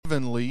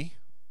heavenly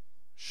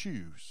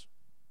shoes.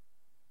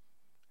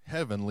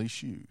 Heavenly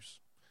shoes.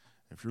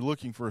 If you're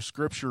looking for a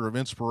scripture of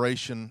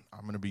inspiration,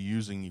 I'm going to be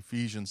using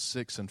Ephesians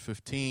 6 and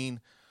 15.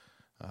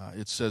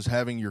 It says,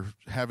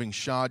 having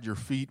shod your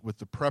feet with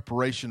the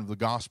preparation of the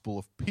gospel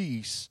of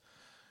peace.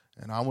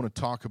 And I want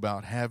to talk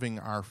about having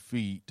our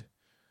feet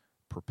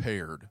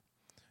prepared.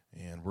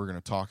 And we're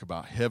going to talk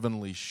about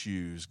heavenly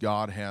shoes.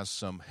 God has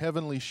some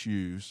heavenly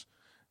shoes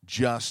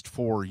just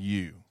for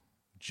you.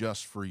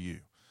 Just for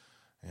you.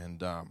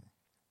 And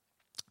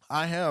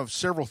I have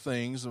several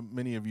things.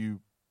 Many of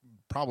you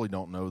probably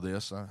don't know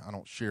this. I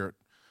don't share it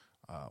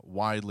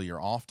widely or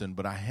often,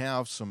 but I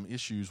have some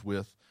issues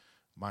with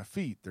my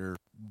feet. They're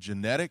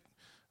genetic.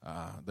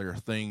 They're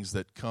things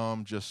that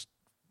come just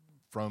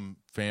from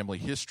family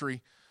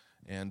history.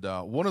 And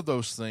one of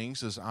those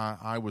things is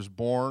I was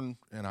born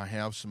and I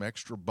have some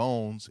extra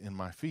bones in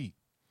my feet.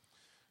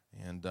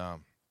 And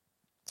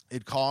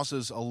it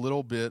causes a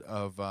little bit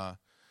of,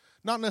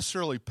 not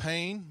necessarily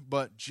pain,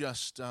 but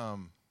just,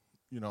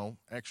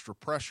 extra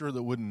pressure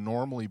that wouldn't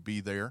normally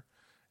be there.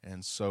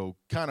 And so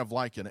kind of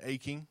like an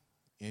aching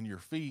in your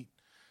feet.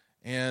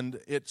 And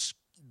it's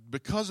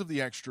because of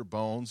the extra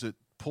bones, it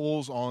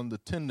pulls on the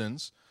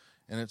tendons,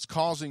 and it's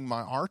causing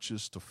my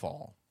arches to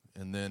fall.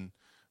 And then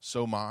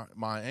so my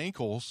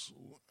ankles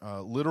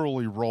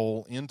literally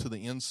roll into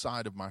the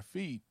inside of my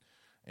feet,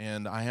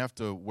 and I have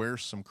to wear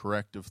some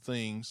corrective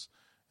things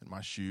in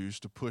my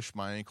shoes to push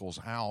my ankles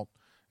out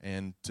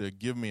and to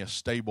give me a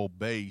stable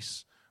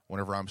base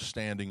whenever I'm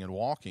standing and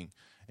walking.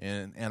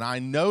 And I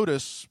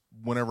notice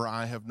whenever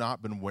I have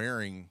not been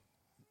wearing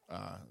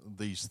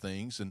these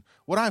things, and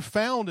what I've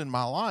found in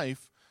my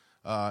life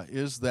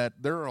is that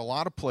there are a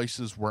lot of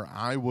places where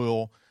I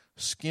will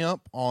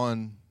skimp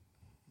on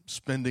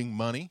spending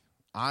money.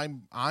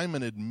 I'm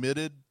an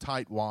admitted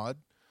tightwad.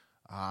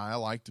 I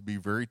like to be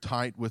very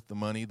tight with the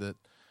money that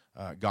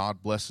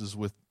God blesses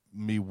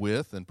me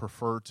with, and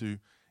prefer to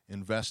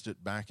invest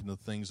it back into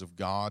the things of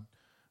God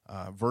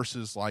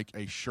versus like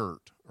a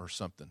shirt or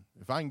something.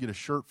 If I can get a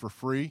shirt for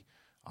free,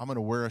 I'm going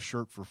to wear a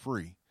shirt for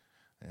free.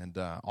 And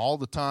all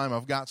the time,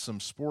 I've got some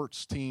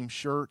sports team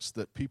shirts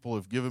that people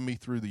have given me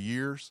through the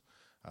years.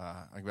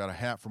 I've got a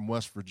hat from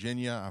West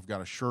Virginia. I've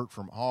got a shirt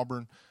from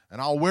Auburn. And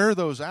I'll wear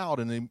those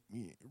out. And then,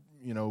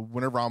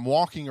 whenever I'm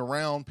walking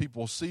around,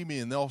 people see me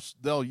and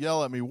they'll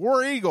yell at me,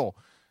 "War Eagle."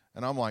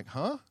 And I'm like,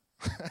 huh?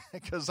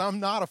 Because I'm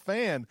not a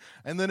fan.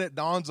 And then it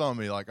dawns on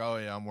me like, oh,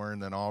 yeah, I'm wearing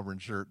that Auburn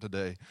shirt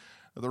today.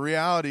 The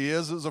reality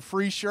is it's a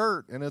free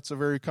shirt, and it's a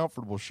very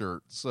comfortable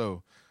shirt.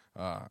 So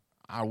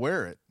I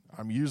wear it.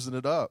 I'm using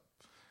it up.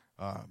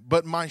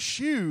 But my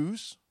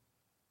shoes,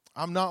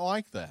 I'm not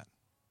like that.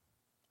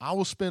 I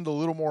will spend a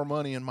little more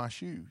money in my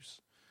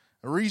shoes.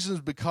 The reason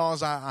is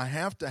because I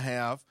have to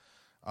have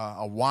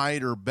a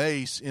wider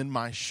base in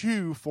my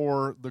shoe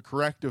for the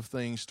corrective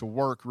things to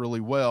work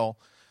really well.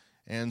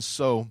 And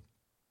so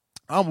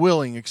I'm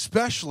willing,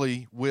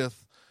 especially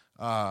with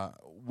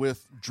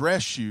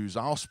dress shoes,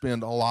 I'll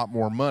spend a lot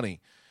more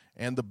money.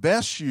 And the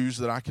best shoes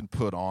that I can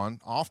put on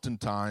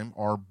oftentimes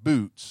are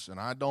boots. And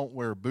I don't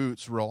wear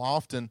boots real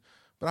often,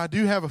 but I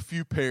do have a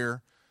few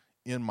pair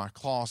in my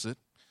closet.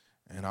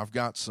 And I've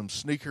got some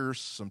sneakers,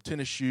 some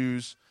tennis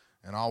shoes,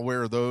 and I'll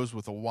wear those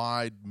with a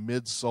wide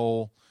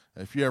midsole.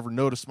 If you ever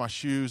notice my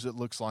shoes, it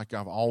looks like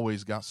I've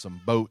always got some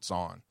boats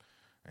on.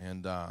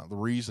 And the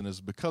reason is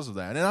because of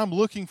that. And I'm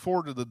looking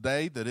forward to the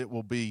day that it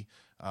will be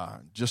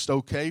just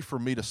okay for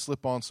me to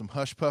slip on some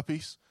hush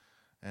puppies,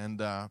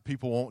 and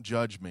people won't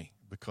judge me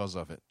because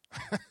of it.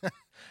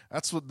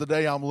 That's what the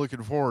day I'm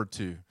looking forward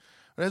to.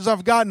 As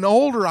I've gotten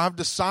older, I've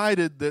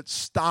decided that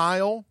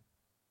style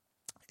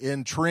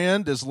and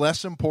trend is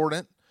less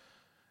important,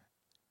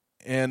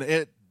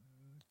 and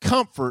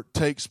comfort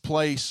takes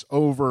place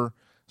over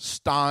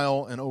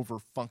style and over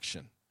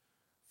function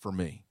for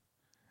me.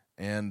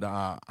 And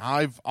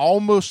I've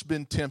almost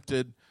been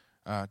tempted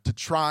to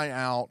try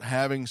out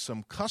having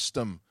some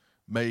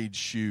custom-made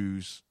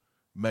shoes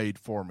made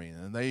for me,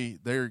 and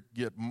they're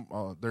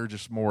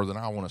just more than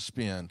I want to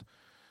spend.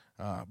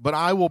 But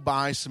I will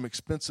buy some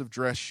expensive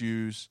dress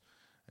shoes,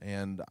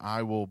 and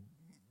I will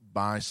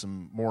buy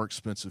some more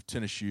expensive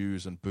tennis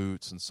shoes and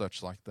boots and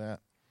such like that.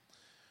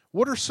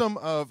 What are some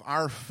of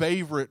our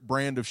favorite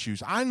brand of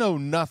shoes? I know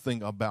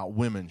nothing about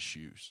women's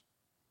shoes.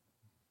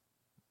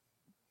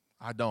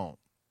 I don't.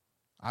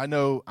 I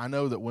know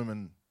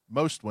that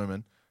most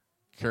women,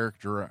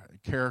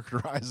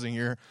 characterizing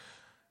here,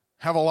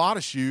 have a lot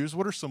of shoes.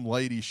 What are some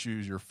ladies'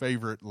 shoes, your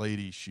favorite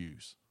ladies'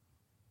 shoes?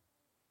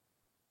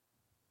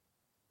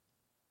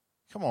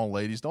 Come on,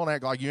 ladies, don't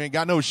act like you ain't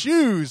got no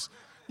shoes.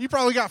 You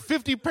probably got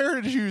 50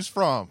 pair to choose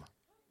from.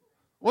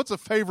 What's a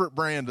favorite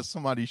brand of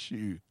somebody's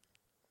shoe?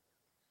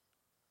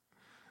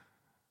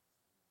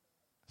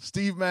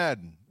 Steve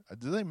Madden.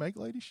 Do they make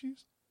ladies'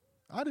 shoes?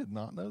 I did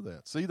not know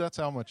that. See, that's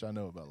how much I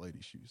know about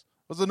ladies' shoes.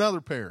 What's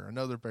another pair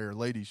of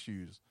ladies'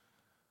 shoes?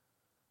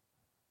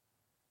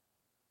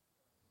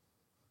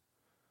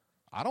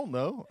 I don't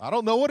know. I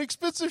don't know what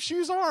expensive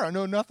shoes are. I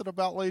know nothing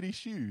about ladies'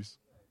 shoes.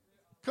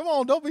 Come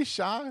on, don't be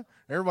shy.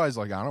 Everybody's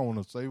like, I don't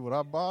want to say what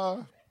I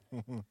buy.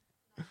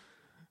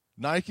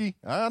 Nike?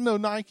 I know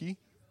Nike.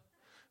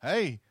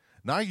 Hey,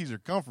 Nikes are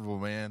comfortable,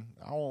 man.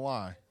 I won't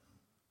lie.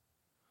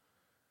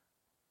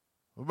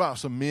 What about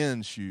some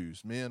men's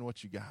shoes? Men,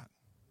 what you got?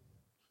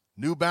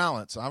 New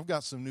Balance. I've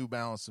got some New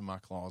Balance in my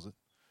closet.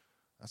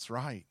 That's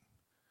right.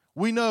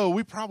 We know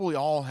we probably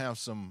all have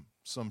some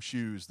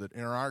shoes that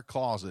in our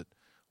closet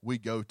we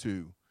go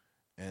to,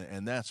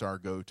 and that's our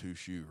go-to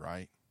shoe,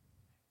 right?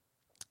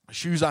 The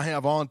shoes I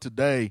have on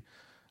today,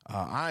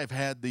 I've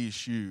had these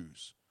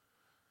shoes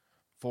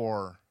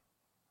for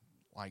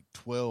like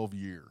 12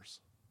 years.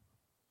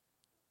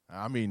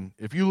 I mean,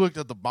 if you looked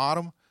at the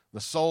bottom,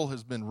 the sole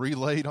has been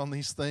relaid on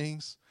these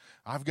things.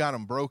 I've got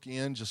them broke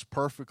in just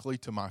perfectly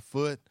to my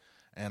foot,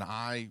 and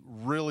I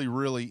really,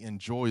 really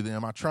enjoy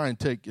them. I try and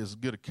take as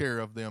good a care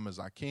of them as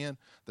I can.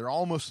 They're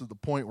almost at the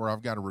point where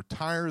I've got to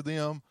retire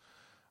them,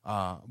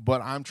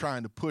 but I'm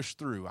trying to push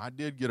through. I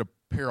did get a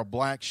pair of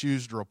black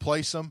shoes to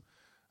replace them.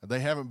 They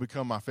haven't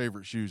become my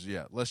favorite shoes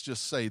yet. Let's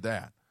just say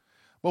that.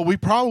 But we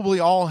probably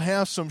all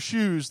have some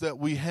shoes that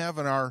we have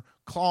in our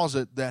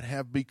closet that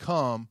have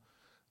become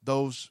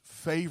those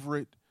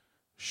favorite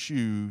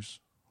shoes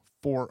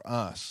for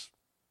us.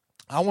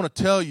 I want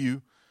to tell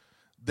you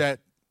that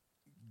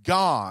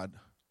God,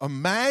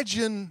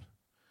 imagine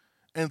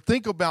and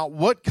think about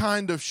what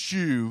kind of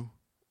shoe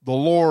the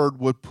Lord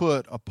would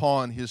put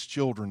upon his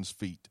children's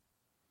feet.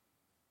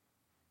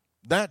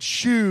 That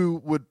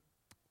shoe would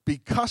be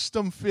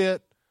custom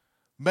fit,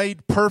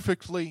 made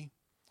perfectly.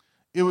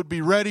 It would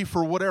be ready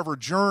for whatever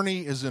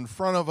journey is in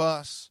front of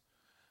us.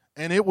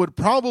 And it would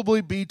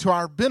probably be to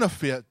our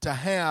benefit to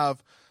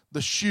have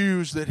the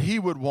shoes that he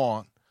would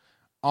want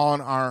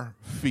on our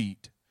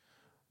feet.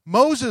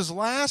 Moses'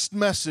 last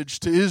message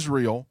to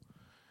Israel,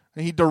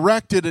 he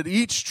directed at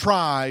each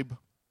tribe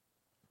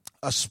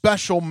a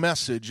special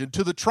message. And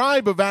to the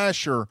tribe of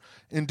Asher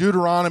in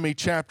Deuteronomy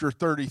chapter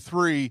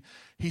 33,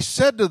 he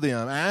said to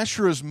them,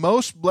 Asher is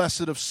most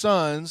blessed of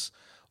sons.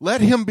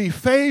 Let him be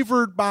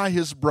favored by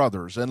his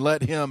brothers, and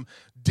let him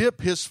dip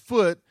his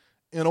foot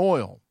in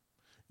oil.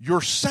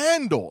 Your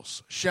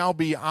sandals shall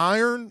be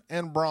iron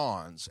and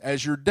bronze,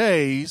 as your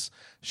days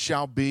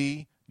shall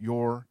be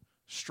your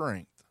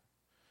strength.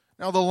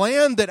 Now, the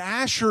land that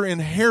Asher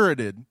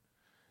inherited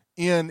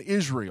in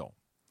Israel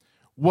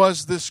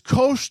was this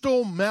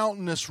coastal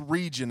mountainous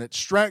region. It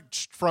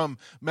stretched from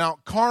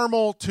Mount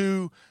Carmel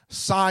to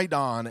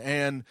Sidon,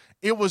 and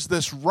it was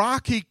this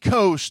rocky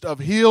coast of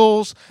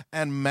hills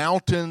and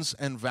mountains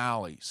and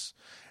valleys.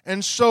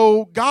 And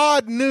so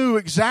God knew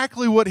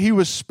exactly what he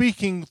was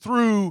speaking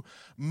through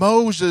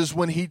Moses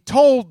when he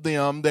told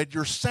them that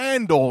your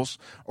sandals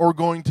are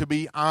going to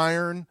be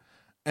iron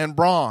and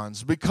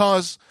bronze.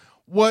 Because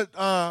what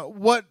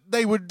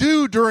they would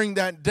do during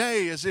that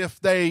day is if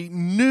they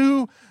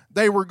knew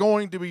they were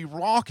going to be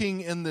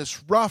walking in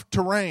this rough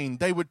terrain,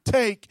 they would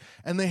take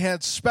and they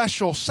had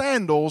special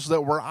sandals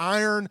that were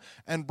iron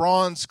and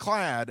bronze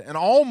clad, and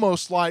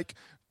almost like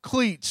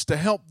cleats to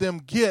help them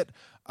get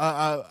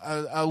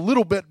a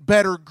little bit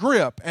better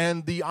grip.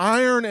 And the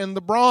iron and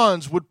the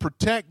bronze would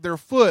protect their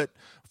foot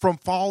from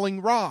falling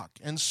rock.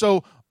 And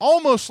so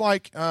almost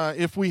like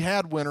if we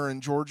had winter in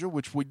Georgia,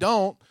 which we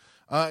don't,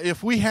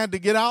 if we had to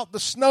get out the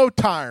snow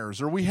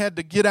tires or we had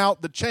to get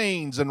out the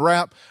chains and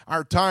wrap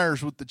our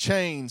tires with the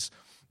chains,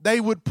 they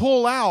would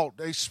pull out,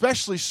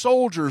 especially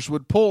soldiers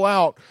would pull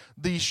out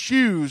these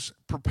shoes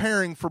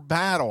preparing for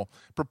battle,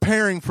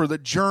 preparing for the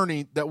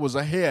journey that was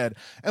ahead.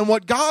 And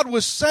what God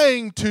was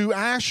saying to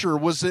Asher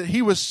was that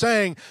he was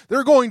saying there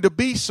are going to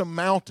be some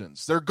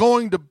mountains. There are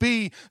going to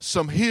be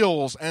some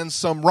hills and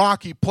some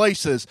rocky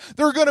places.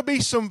 There are going to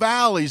be some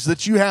valleys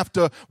that you have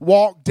to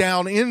walk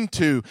down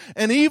into.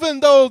 And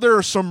even though there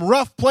are some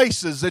rough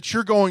places that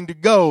you're going to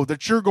go,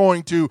 that you're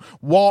going to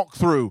walk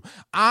through,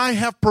 I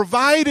have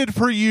provided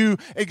for you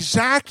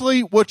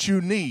exactly what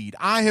you need.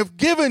 I have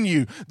given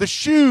you the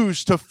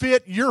shoes to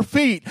fit your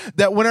feet,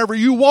 that whenever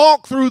you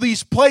walk through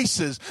these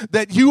places,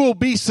 that you will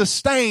be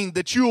sustained,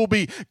 that you will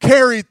be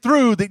carried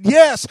through, that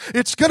yes,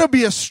 it's going to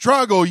be a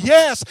struggle.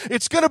 Yes,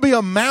 it's going to be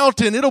a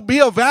mountain. It'll be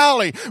a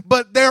valley.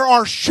 But there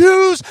are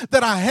shoes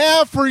that I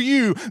have for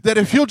you that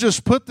if you'll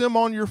just put them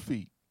on your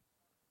feet,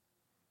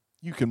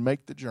 you can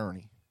make the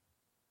journey.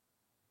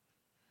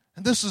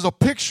 And this is a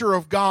picture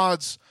of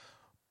God's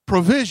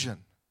provision.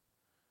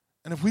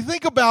 And if we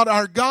think about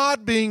our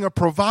God being a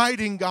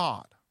providing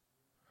God,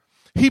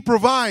 he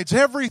provides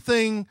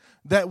everything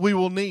that we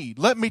will need.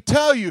 Let me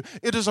tell you,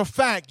 it is a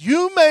fact.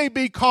 You may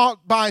be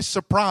caught by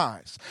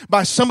surprise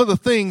by some of the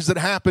things that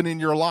happen in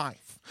your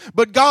life.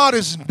 But God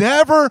is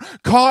never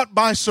caught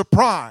by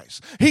surprise.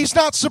 He's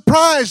not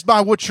surprised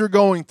by what you're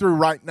going through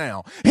right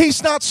now.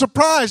 He's not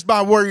surprised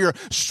by where you're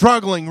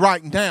struggling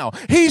right now.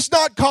 He's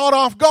not caught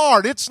off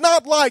guard. It's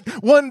not like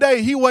one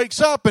day he wakes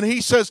up and he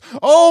says,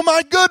 oh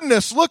my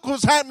goodness, look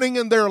what's happening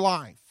in their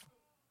life.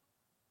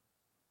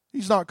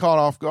 He's not caught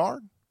off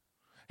guard.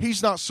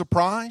 He's not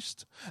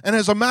surprised. And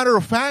as a matter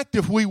of fact,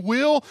 if we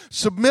will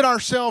submit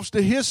ourselves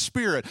to His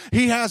Spirit,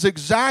 He has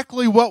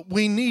exactly what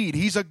we need.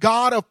 He's a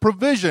God of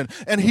provision,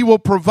 and He will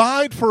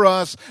provide for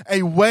us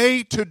a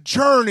way to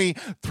journey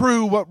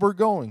through what we're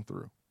going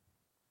through.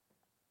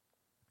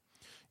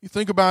 You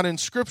think about in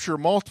Scripture,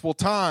 multiple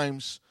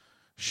times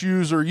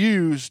shoes are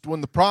used.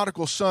 When the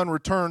prodigal son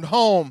returned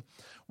home,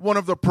 one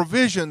of the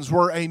provisions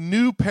were a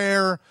new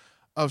pair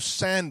of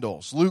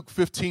sandals. Luke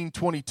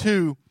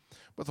 15:22.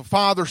 But the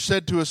father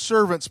said to his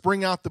servants,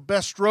 bring out the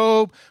best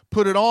robe,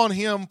 put it on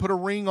him, put a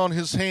ring on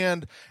his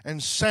hand,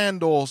 and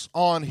sandals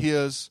on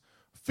his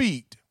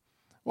feet.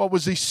 What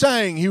was he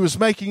saying? He was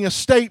making a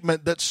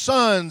statement that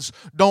sons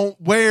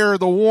don't wear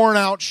the worn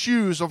out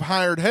shoes of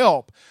hired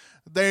help.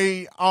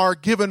 They are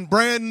given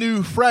brand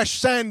new, fresh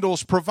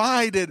sandals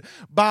provided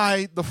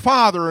by the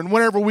Father. And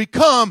whenever we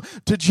come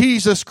to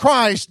Jesus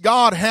Christ,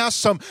 God has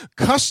some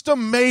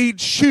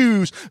custom-made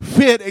shoes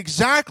fit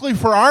exactly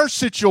for our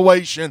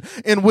situation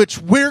in which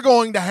we're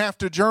going to have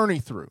to journey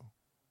through.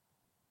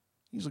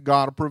 He's a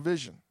God of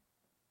provision.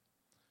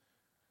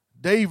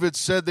 David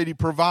said that He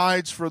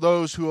provides for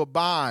those who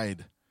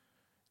abide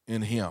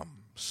in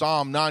Him.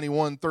 Psalm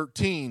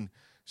 91:13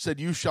 said,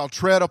 you shall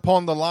tread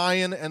upon the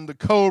lion and the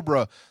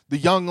cobra, the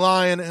young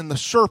lion and the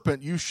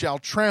serpent you shall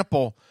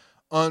trample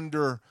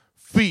under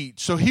feet.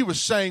 So he was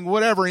saying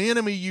whatever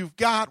enemy you've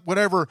got,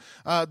 whatever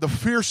the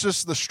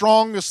fiercest, the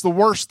strongest, the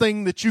worst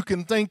thing that you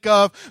can think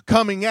of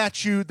coming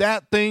at you,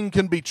 that thing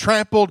can be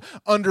trampled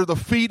under the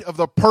feet of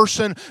the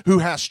person who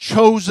has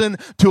chosen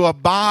to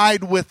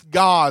abide with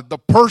God. The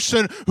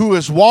person who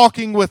is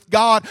walking with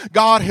God,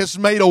 God has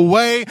made a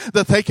way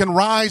that they can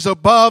rise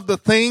above the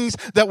things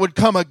that would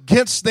come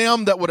against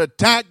them, that would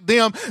attack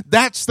them.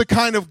 That's the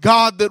kind of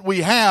God that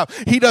we have.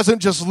 He doesn't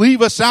just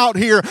leave us out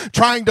here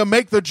trying to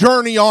make the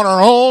journey on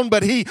our own,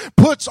 but He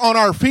puts on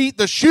our feet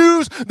the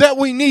shoes that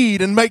we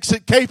need and makes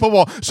it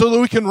capable so that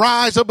we can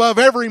rise above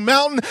every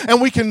mountain and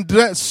we can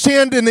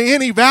descend into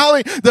any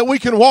valley, that we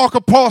can walk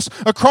across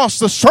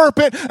the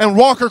serpent and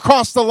walk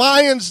across the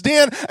lion's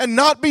den and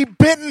not be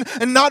bitten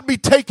and not be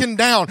taken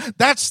down.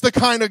 That's the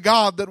kind of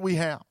God that we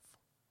have.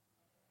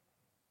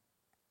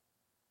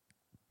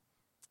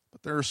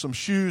 But there are some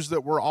shoes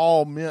that we're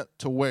all meant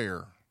to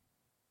wear.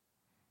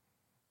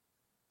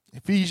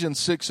 Ephesians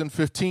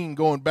 6:15,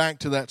 going back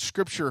to that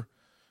scripture,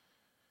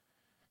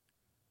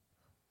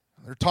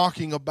 they're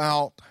talking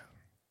about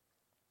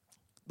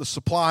the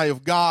supply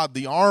of God,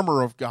 the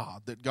armor of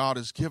God that God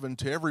has given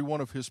to every one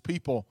of His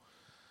people.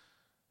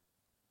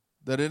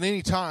 That at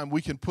any time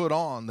we can put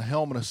on the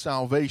helmet of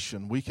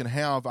salvation. We can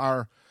have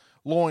our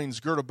loins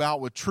girt about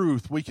with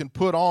truth. We can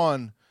put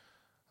on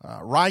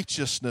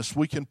righteousness.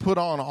 We can put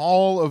on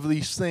all of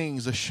these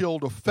things, a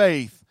shield of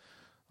faith,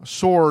 a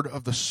sword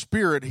of the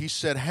Spirit. He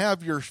said,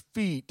 have your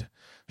feet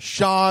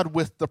shod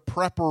with the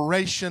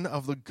preparation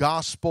of the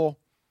gospel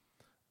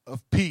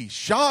of peace.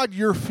 Shod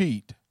your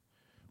feet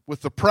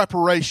with the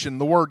preparation.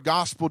 The word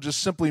gospel just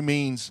simply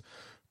means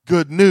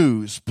good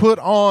news. Put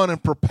on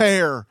and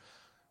prepare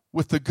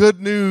with the good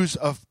news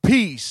of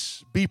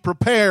peace. Be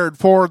prepared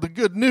for the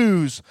good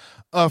news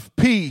of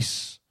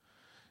peace.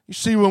 You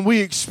see, when we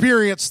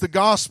experience the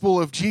gospel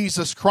of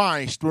Jesus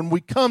Christ, when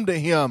we come to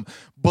Him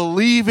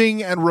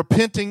believing and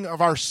repenting of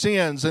our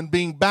sins and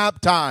being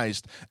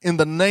baptized in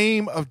the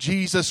name of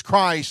Jesus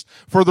Christ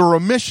for the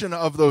remission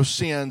of those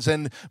sins,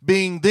 and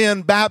being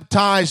then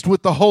baptized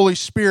with the Holy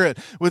Spirit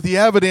with the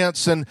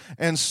evidence and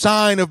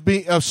sign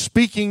of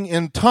speaking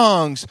in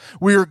tongues,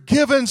 we are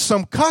given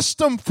some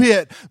custom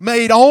fit,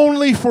 made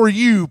only for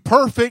you,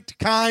 perfect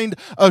kind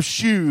of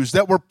shoes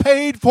that were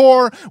paid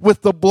for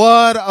with the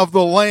blood of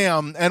the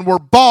Lamb and were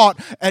bought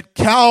at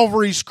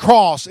Calvary's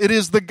cross. It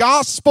is the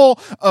gospel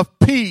of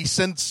peace,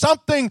 and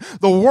something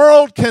the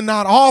world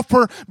cannot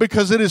offer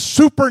because it is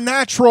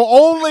supernatural,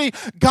 only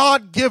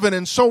God-given.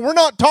 And so we're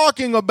not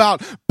talking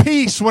about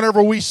peace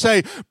whenever we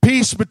say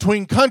peace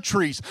between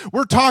countries.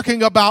 We're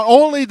talking about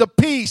only the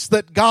peace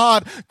that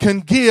God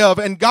can give.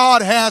 And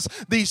God has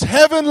these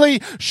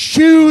heavenly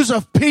shoes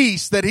of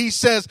peace that He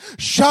says,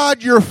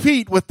 shod your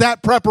feet with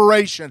that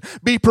preparation.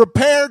 Be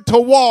prepared to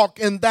walk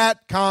in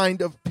that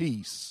kind of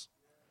peace.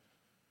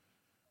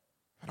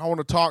 And I want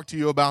to talk to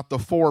you about the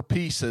four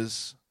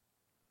pieces,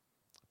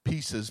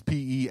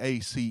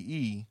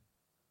 P-E-A-C-E,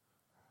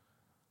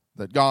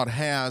 that God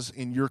has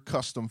in your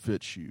custom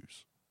fit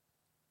shoes.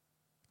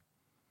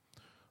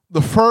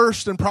 The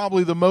first and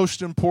probably the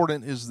most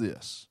important is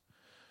this.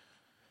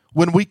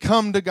 When we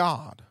come to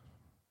God,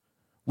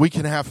 we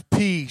can have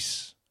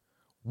peace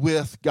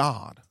with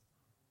God.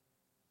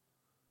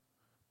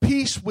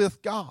 Peace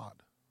with God.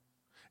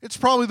 It's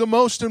probably the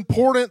most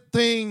important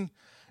thing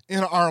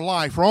in our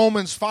life.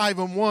 Romans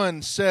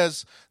 5:1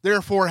 says,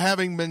 therefore,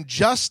 having been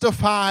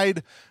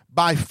justified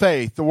by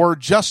faith. The word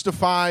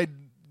justified,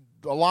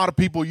 a lot of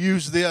people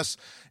use this.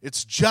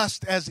 It's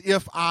just as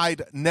if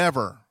I'd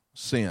never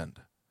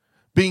sinned.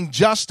 Being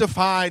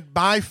justified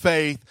by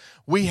faith,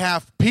 we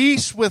have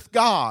peace with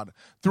God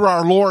through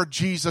our Lord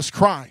Jesus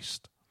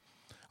Christ.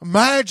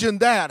 Imagine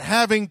that,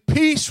 having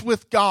peace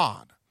with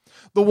God.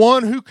 the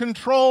one who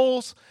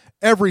controls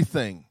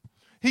everything.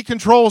 He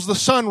controls the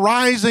sun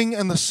rising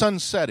and the sun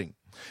setting.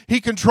 He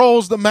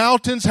controls the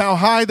mountains, how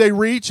high they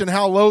reach and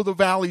how low the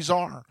valleys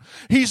are.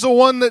 He's the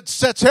one that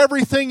sets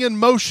everything in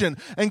motion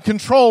and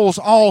controls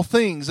all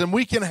things. And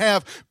we can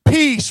have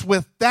peace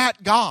with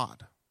that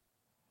God.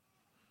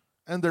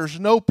 And there's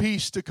no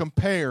peace to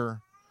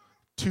compare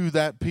to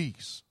that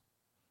peace.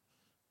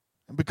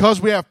 And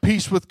because we have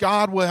peace with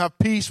God, we'll have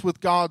peace with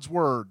God's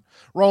Word.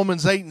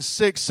 Romans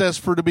 8:6 says,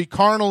 "For to be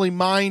carnally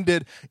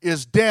minded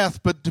is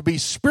death, but to be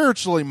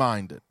spiritually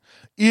minded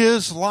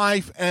is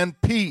life and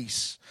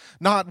peace."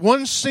 Not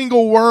one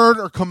single word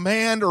or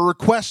command or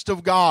request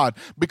of God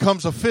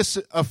becomes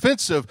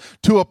offensive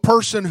to a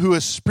person who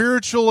is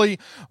spiritually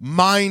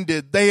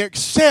minded. They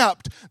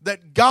accept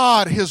that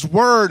God, His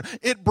Word,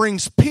 it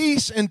brings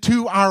peace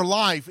into our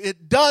life.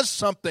 It does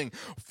something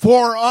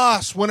for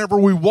us whenever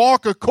we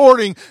walk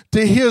according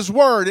to His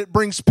Word. It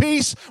brings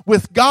peace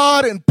with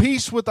God and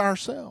peace with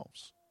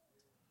ourselves.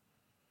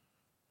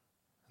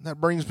 And that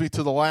brings me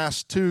to the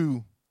last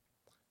two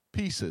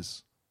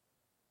pieces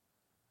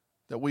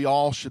that we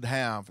all should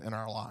have in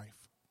our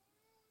life.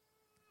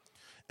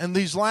 And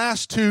these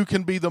last two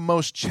can be the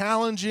most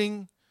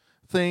challenging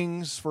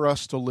things for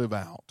us to live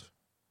out.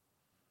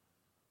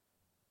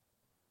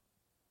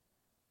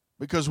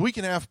 Because we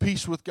can have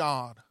peace with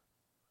God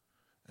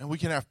and we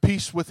can have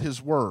peace with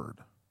His Word.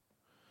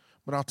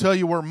 But I'll tell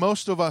you where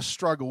most of us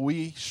struggle.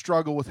 We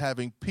struggle with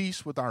having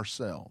peace with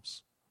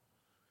ourselves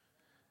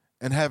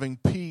and having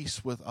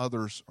peace with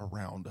others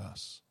around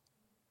us.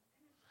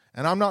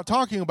 And I'm not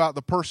talking about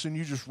the person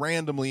you just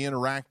randomly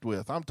interact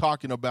with. I'm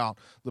talking about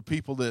the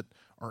people that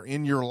are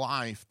in your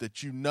life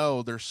that you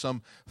know there's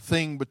some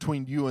thing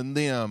between you and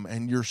them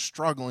and you're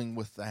struggling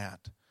with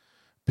that.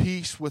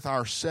 Peace with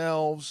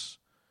ourselves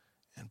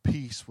and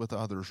peace with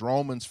others.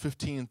 Romans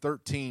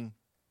 15:13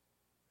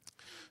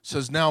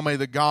 says, "Now may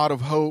the God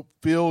of hope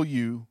fill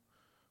you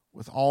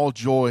with all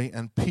joy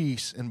and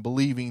peace in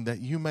believing, that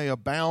you may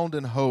abound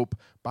in hope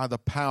by the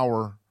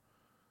power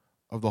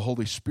of the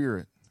Holy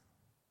Spirit."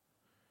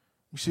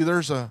 You see,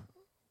 there's a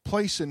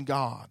place in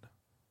God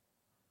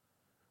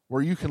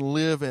where you can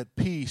live at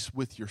peace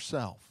with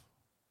yourself.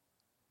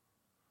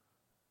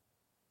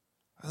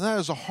 And that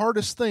is the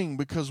hardest thing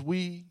because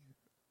we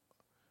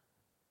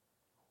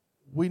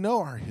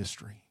know our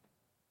history.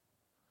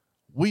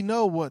 We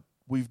know what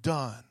we've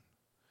done.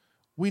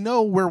 We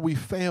know where we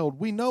failed.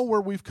 We know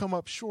where we've come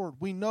up short.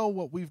 We know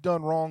what we've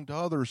done wrong to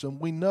others, and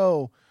we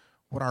know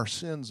what our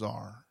sins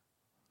are.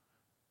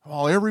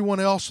 While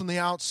everyone else on the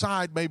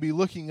outside may be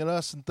looking at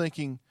us and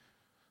thinking,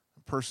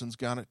 the person's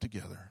got it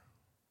together.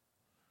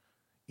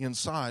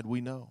 Inside, we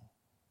know.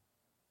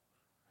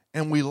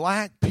 And we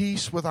lack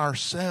peace with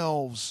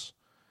ourselves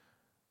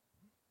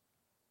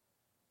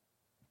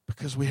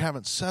because we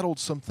haven't settled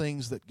some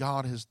things that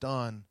God has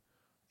done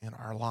in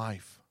our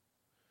life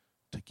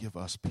to give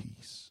us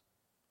peace.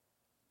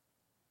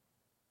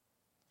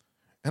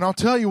 And I'll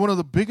tell you, one of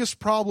the biggest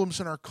problems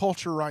in our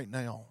culture right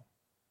now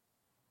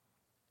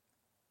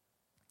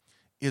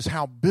is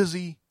how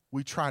busy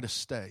we try to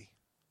stay.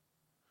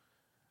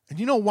 And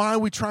you know why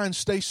we try and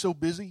stay so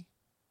busy?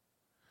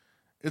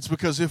 It's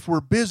because if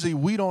we're busy,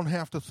 we don't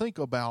have to think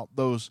about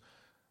those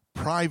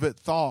private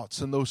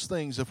thoughts and those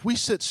things. If we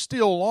sit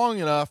still long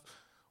enough,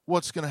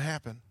 what's going to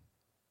happen?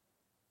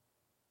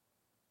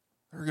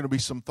 There are going to be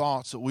some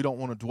thoughts that we don't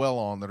want to dwell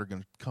on that are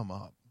going to come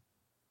up.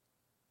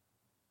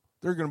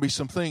 There are going to be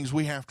some things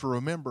we have to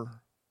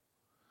remember.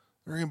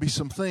 There are going to be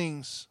some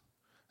things.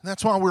 And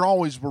that's why we're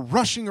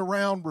rushing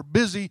around, we're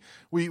busy,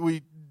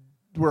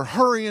 we're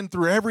hurrying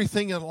through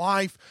everything in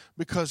life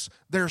because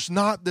there's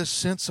not this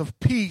sense of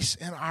peace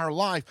in our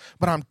life.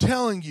 But I'm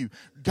telling you,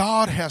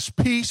 God has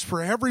peace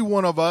for every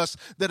one of us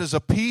that is a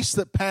peace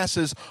that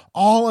passes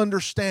all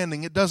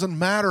understanding. It doesn't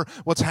matter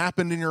what's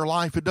happened in your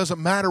life. It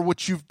doesn't matter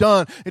what you've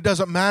done. It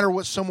doesn't matter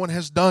what someone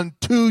has done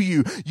to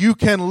you. You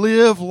can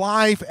live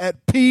life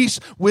at peace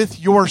with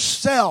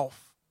yourself.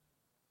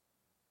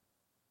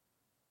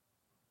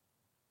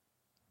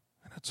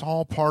 It's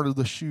all part of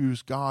the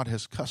shoes God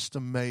has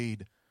custom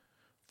made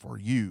for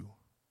you.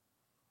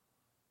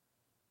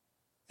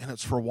 And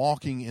it's for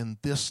walking in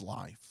this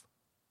life,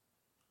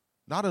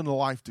 not in the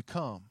life to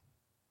come.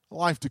 The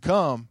life to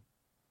come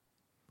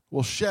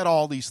will shed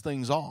all these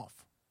things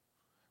off.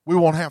 We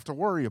won't have to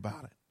worry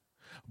about it.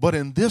 But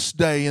in this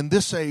day, in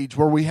this age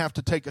where we have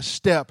to take a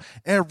step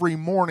every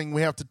morning,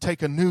 we have to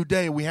take a new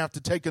day, we have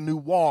to take a new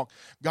walk,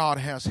 God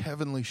has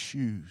heavenly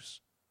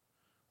shoes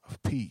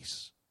of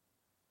peace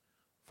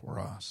for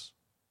us.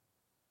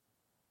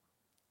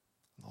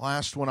 The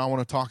last one I want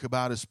to talk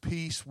about is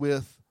peace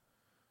with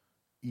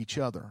each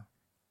other.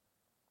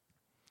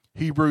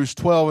 Hebrews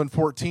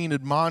 12:14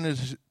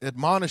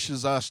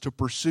 admonishes us to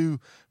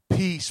pursue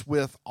peace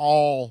with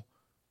all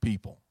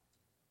people.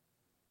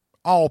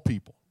 All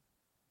people.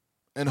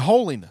 And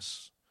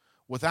holiness,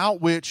 without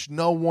which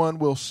no one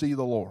will see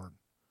the Lord.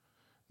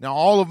 Now,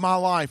 all of my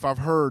life I've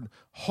heard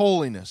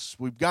holiness.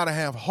 We've got to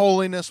have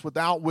holiness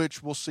without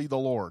which we'll see the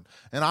Lord.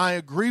 And I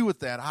agree with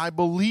that. I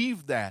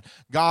believe that.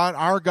 God,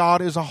 our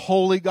God is a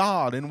holy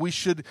God, and we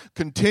should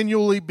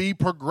continually be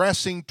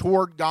progressing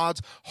toward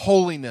God's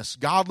holiness.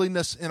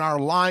 Godliness in our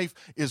life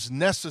is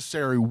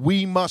necessary.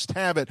 We must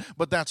have it.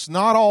 But that's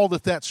not all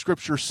that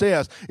scripture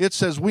says. It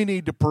says we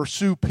need to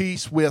pursue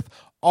peace with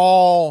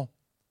all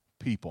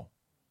people.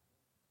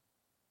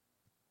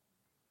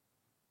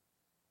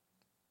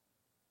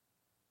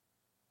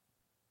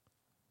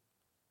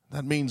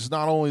 That means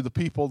not only the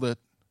people that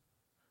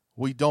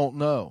we don't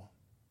know,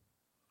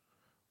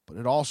 but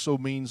it also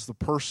means the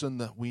person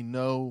that we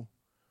know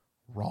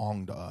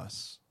wronged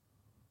us.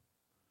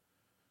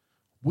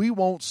 We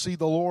won't see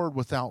the Lord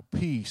without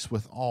peace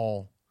with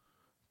all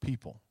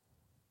people.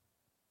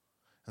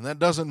 And that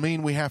doesn't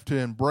mean we have to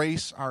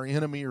embrace our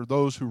enemy or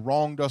those who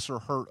wronged us or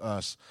hurt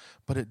us,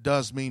 but it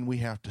does mean we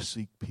have to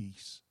seek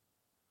peace.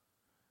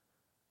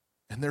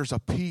 And there's a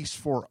peace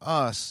for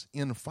us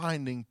in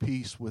finding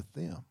peace with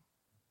them.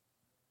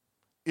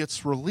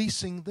 It's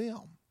releasing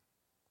them.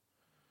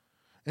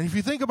 And if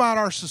you think about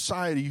our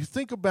society, you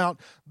think about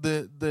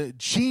the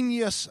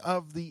genius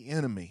of the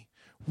enemy.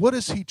 What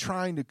is he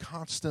trying to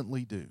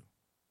constantly do?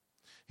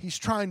 He's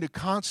trying to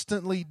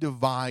constantly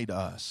divide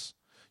us.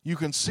 You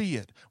can see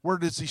it. Where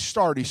does he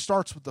start? He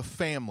starts with the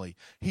family.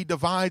 He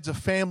divides a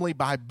family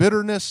by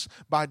bitterness,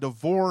 by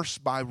divorce,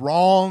 by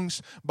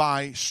wrongs,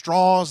 by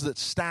straws that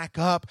stack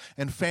up,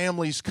 and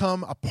families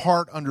come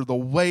apart under the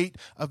weight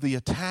of the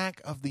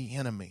attack of the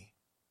enemy.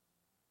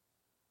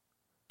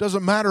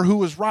 Doesn't matter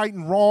who is right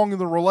and wrong in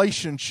the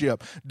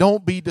relationship.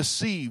 Don't be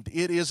deceived.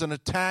 It is an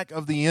attack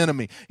of the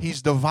enemy.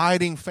 He's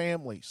dividing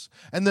families.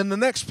 And then the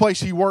next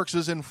place he works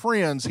is in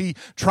friends. He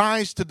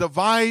tries to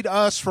divide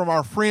us from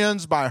our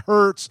friends by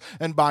hurts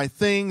and by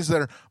things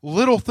that are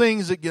little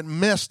things that get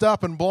messed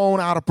up and blown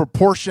out of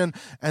proportion,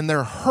 and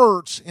they're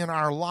hurts in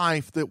our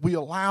life that we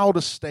allow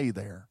to stay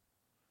there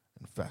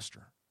and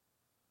fester.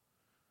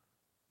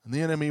 And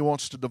the enemy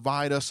wants to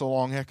divide us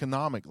along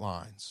economic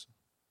lines.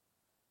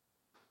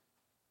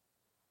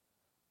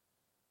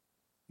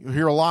 You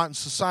hear a lot in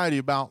society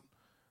about,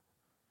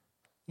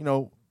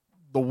 the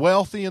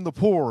wealthy and the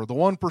poor, the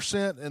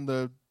 1% and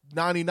the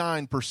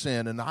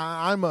 99%. And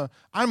I'm a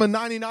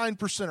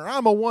 99%er.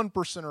 I'm a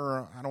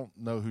 1%er. I don't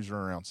know who's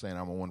around saying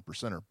I'm a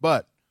 1%er.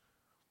 But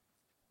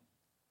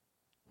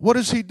what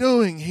is he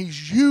doing?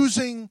 He's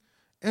using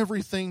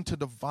everything to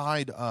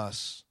divide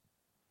us.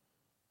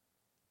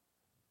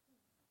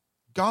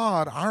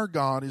 God, our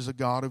God, is a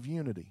God of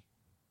unity.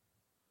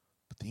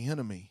 But the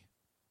enemy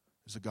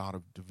is a God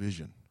of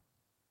division.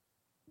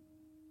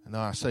 And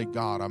when I say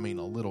God, I mean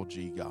a little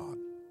g God.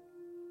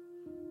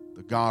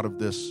 The God of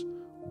this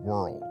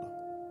world,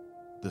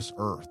 this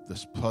earth,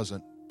 this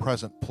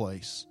present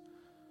place.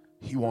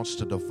 He wants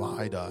to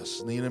divide us.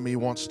 And the enemy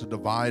wants to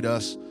divide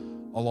us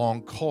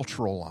along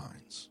cultural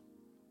lines.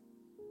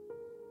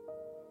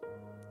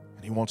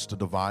 And he wants to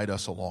divide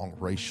us along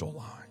racial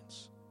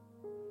lines.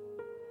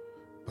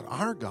 But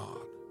our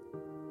God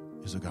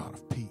is a God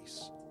of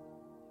peace.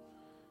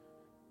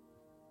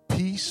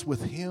 Peace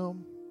with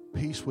him.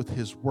 Peace with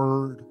his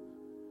word,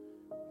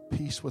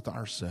 peace with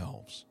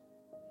ourselves,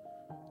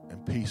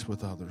 and peace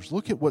with others.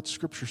 Look at what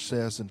Scripture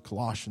says in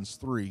Colossians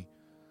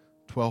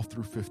 3:12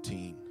 through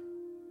 15.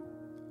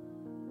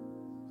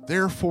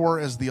 Therefore,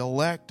 as the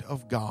elect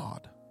of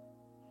God,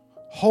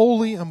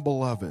 holy and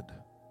beloved,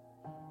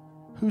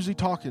 who's he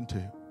talking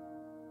to?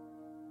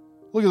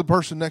 Look at the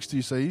person next to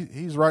you, say,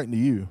 he's writing to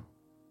you.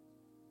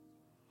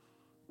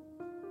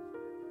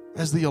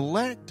 As the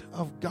elect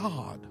of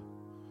God,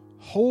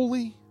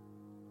 holy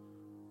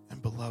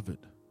and beloved,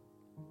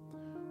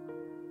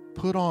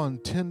 put on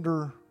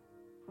tender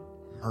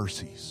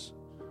mercies.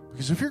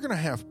 Because if you're going to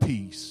have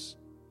peace,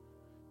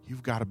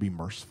 you've got to be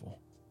merciful.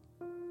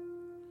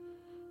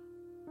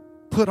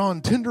 Put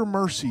on tender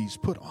mercies,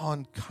 put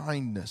on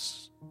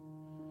kindness.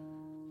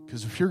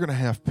 Because if you're going to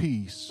have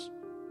peace,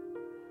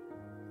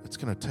 it's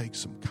going to take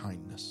some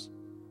kindness.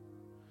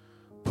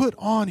 Put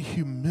on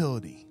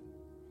humility.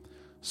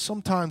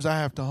 Sometimes I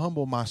have to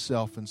humble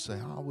myself and say,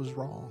 I was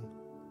wrong.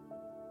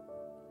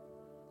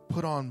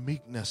 Put on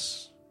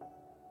meekness.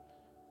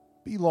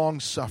 Be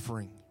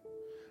long-suffering.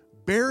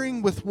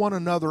 Bearing with one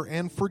another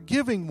and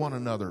forgiving one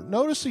another.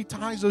 Notice he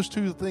ties those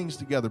two things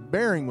together.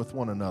 Bearing with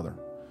one another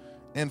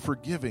and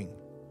forgiving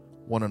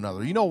one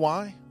another. You know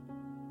why?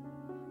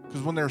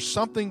 Because when there's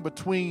something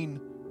between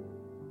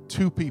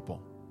two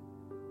people,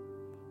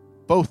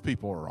 both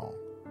people are wrong.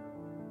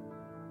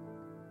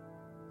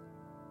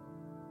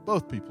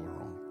 Both people are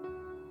wrong.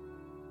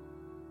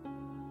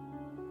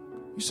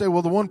 You say,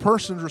 well, the one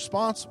person's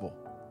responsible.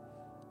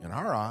 In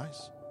our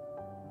eyes,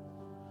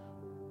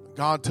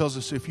 God tells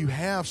us if you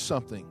have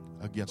something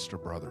against a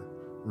brother,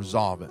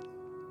 resolve it.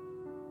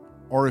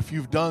 Or if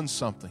you've done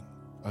something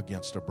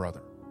against a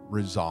brother,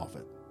 resolve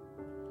it.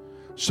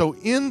 So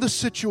in the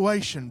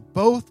situation,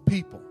 both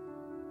people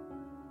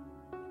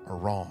are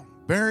wrong.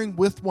 Bearing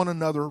with one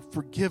another,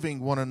 forgiving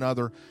one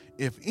another.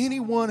 If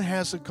anyone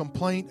has a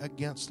complaint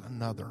against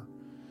another,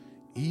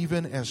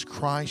 even as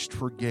Christ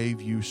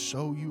forgave you,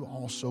 so you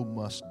also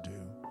must do.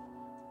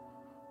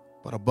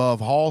 But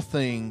above all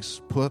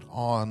things, put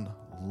on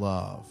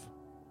love,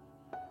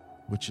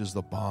 which is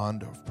the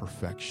bond of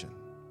perfection.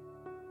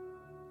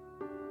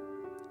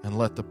 And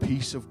let the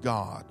peace of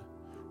God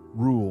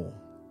rule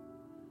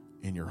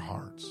in your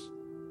hearts.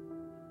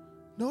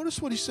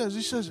 Notice what he says.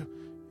 He says,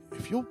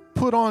 if you'll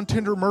put on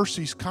tender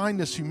mercies,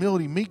 kindness,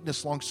 humility,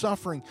 meekness,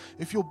 long-suffering,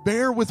 if you'll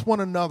bear with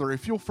one another,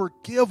 if you'll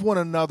forgive one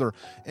another,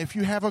 if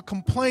you have a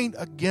complaint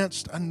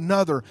against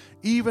another,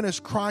 even as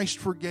Christ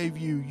forgave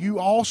you, you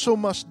also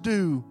must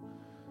do.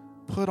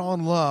 Put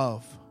on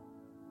love,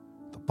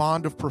 the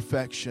bond of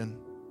perfection,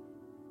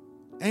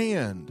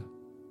 and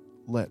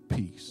let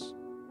peace.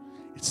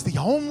 It's the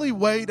only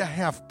way to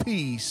have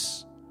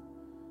peace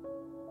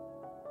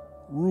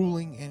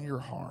ruling in your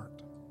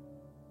heart.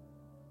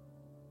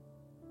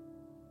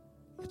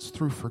 It's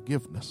through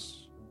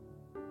forgiveness.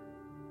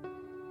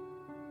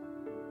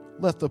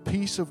 Let the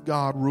peace of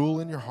God rule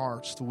in your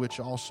hearts, to which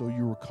also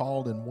you were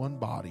called in one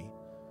body,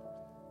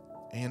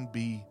 and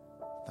be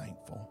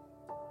thankful.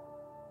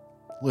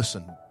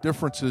 Listen,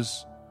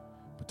 differences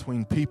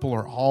between people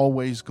are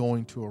always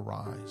going to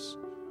arise.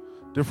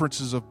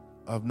 Differences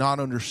of not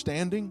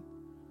understanding,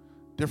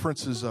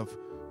 differences of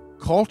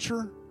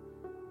culture,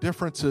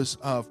 differences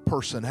of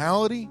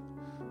personality,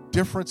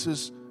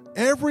 differences.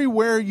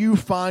 Everywhere you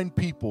find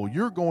people,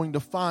 you're going to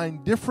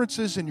find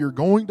differences and you're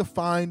going to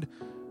find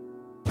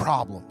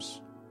problems.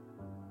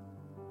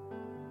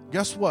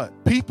 Guess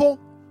what? People,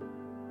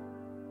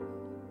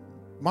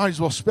 might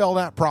as well spell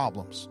that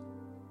problems.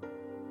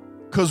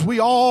 Because we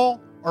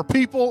all are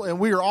people and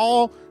we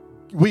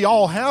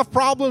all have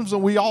problems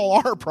and we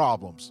all are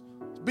problems.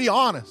 Be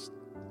honest.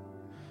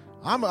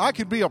 I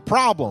could be a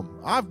problem.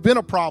 I've been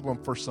a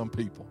problem for some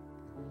people.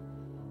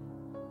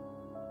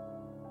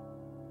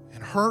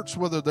 It hurts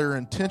whether they're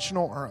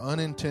intentional or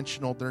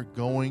unintentional. They're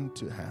going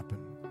to happen.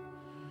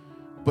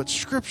 But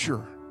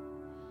Scripture,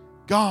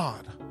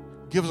 God,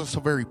 gives us a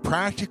very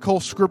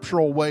practical,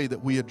 scriptural way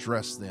that we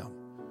address them.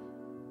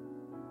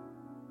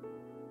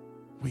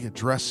 We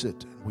address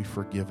it, we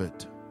forgive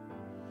it,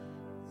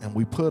 and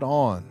we put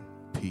on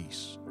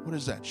peace. What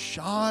is that?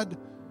 Shod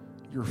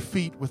your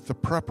feet with the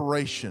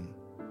preparation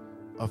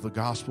of the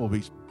gospel of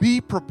peace.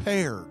 Be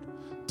prepared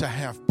to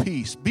have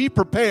peace. Be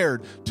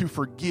prepared to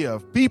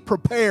forgive. Be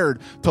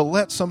prepared to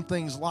let some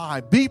things lie.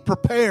 Be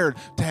prepared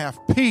to have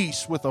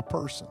peace with a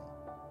person.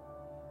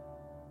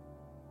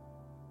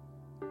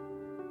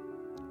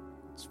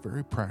 It's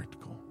very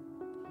practical.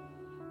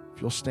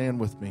 If you'll stand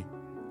with me,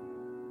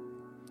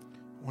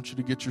 I want you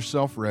to get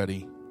yourself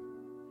ready.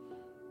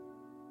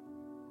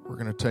 We're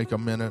going to take a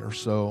minute or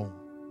so.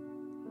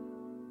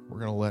 We're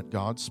going to let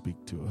God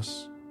speak to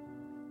us.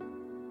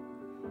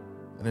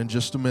 And in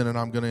just a minute,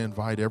 I'm going to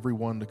invite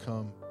everyone to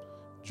come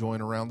join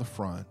around the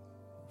front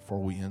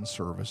before we end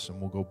service.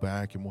 And we'll go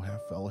back and we'll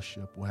have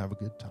fellowship. We'll have a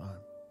good time.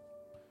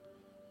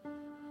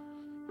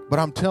 But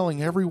I'm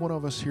telling every one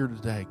of us here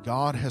today,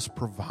 God has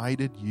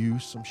provided you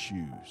some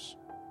shoes.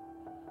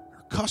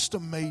 They're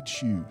custom-made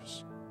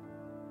shoes.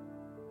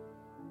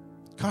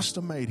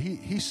 Custom made.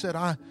 He said,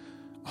 I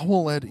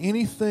won't let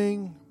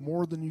anything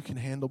more than you can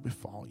handle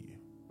befall you.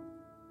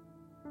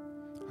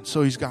 And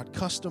so he's got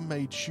custom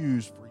made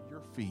shoes for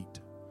your feet.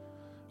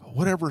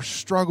 Whatever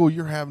struggle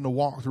you're having to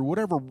walk through,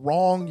 whatever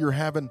wrong you're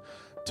having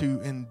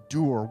to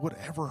endure,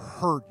 whatever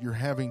hurt you're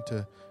having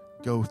to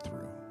go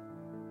through.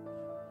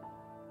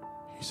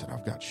 He said,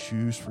 I've got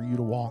shoes for you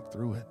to walk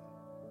through it.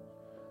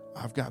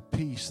 I've got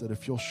peace that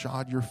if you'll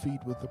shod your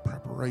feet with the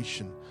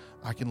preparation,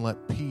 I can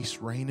let peace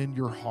reign in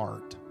your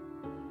heart.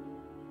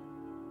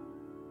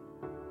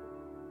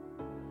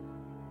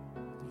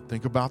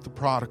 Think about the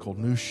prodigal,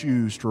 new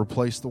shoes to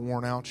replace the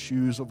worn out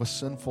shoes of a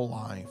sinful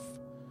life.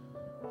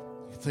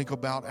 Think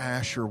about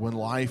Asher when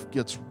life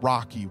gets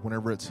rocky,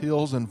 whenever it's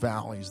hills and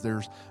valleys,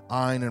 there's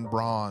iron and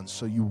bronze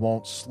so you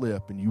won't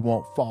slip and you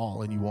won't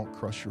fall and you won't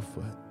crush your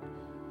foot.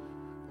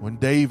 When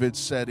David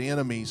said,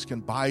 enemies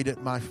can bite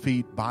at my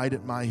feet, bite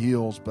at my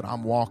heels, but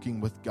I'm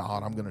walking with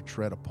God, I'm going to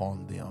tread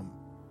upon them.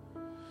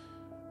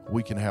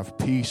 We can have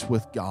peace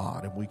with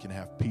God and we can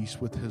have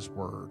peace with His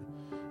Word.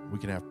 We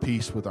can have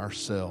peace with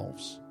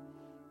ourselves,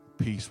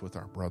 peace with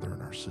our brother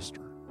and our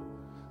sister.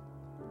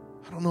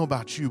 I don't know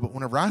about you, but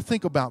whenever I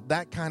think about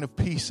that kind of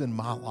peace in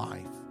my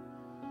life,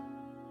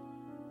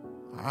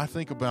 I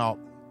think about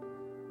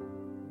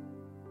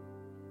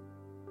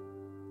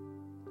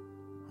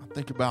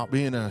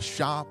being in a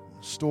shop,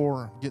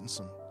 store, getting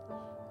some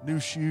new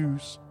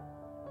shoes.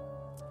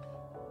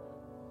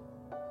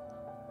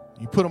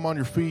 You put them on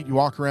your feet, you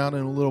walk around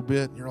in a little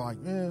bit, and you're like,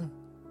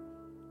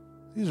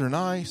 these are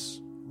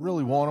nice.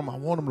 Really want them. I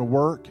want them to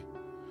work.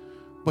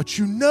 But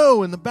you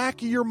know, in the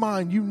back of your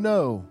mind, you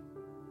know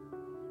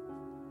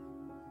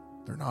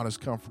they're not as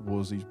comfortable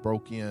as these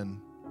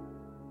broke-in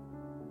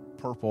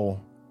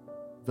purple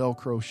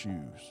Velcro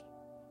shoes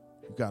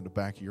you've got in the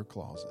back of your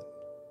closet.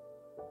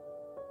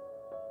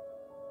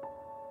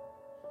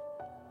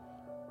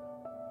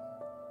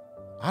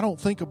 I don't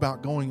think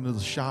about going to the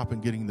shop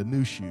and getting the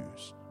new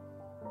shoes.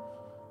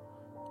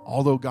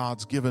 Although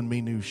God's given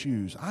me new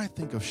shoes, I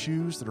think of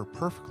shoes that are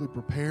perfectly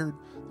prepared.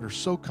 They're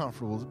so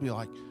comfortable to be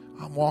like,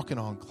 I'm walking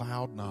on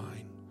cloud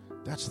 9.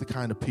 That's the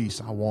kind of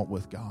peace I want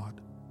with God.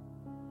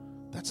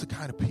 That's the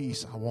kind of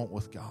peace I want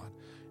with God.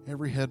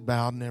 Every head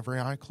bowed and every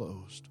eye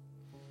closed.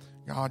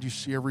 God, you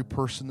see every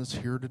person that's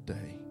here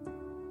today.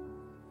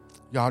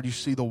 God, you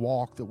see the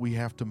walk that we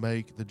have to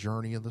make, the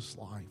journey of this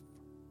life.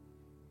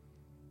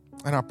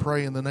 And I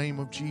pray in the name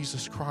of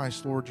Jesus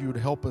Christ, Lord, you would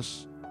help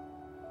us.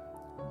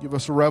 Give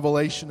us a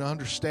revelation, an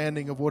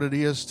understanding of what it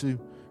is to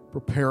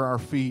prepare our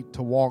feet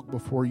to walk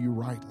before you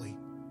rightly.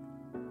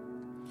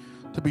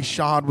 To be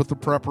shod with the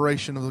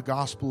preparation of the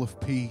gospel of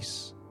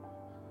peace.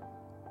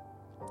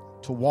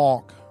 To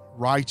walk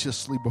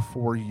righteously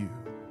before you.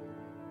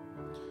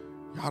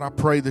 God, I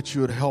pray that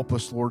you would help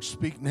us, Lord.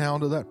 Speak now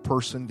to that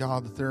person,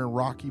 God, that they're in a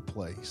rocky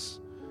place.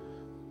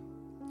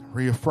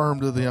 Reaffirm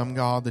to them,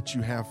 God, that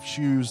you have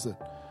shoes, that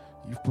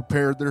you've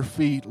prepared their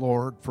feet,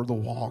 Lord, for the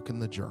walk and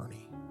the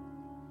journey.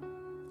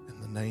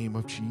 In the name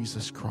of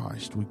Jesus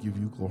Christ, we give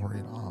you glory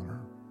and honor.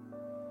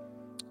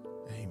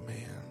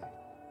 Amen.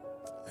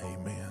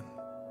 Amen.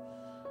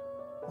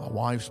 My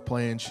wife's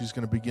playing. She's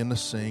going to begin to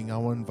sing. I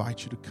want to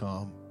invite you to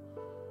come.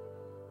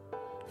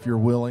 If you're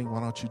willing,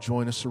 why don't you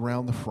join us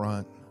around the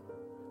front?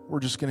 We're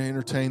just going to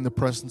entertain the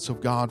presence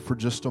of God for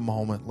just a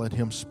moment. Let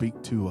him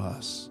speak to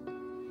us.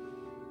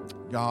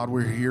 God,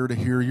 we're here to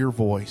hear your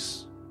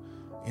voice.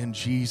 In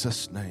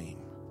Jesus' name,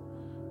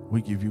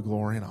 we give you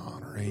glory and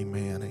honor.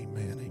 Amen,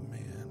 amen, amen.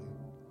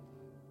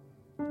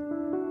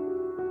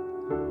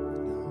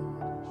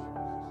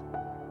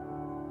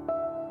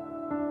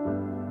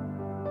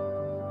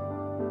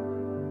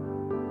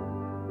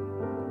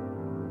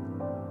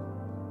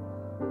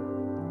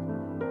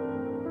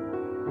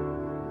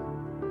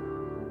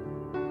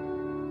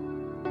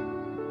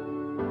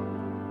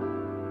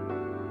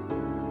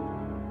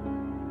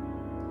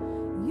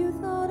 You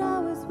thought I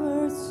was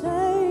worth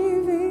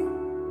saving,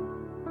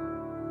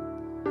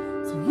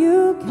 so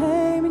you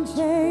came and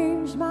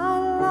changed my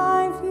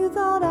life. You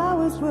thought I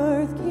was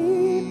worth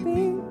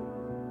keeping,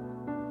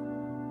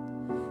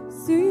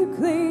 so you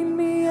cleaned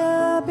me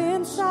up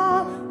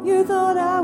inside. You thought I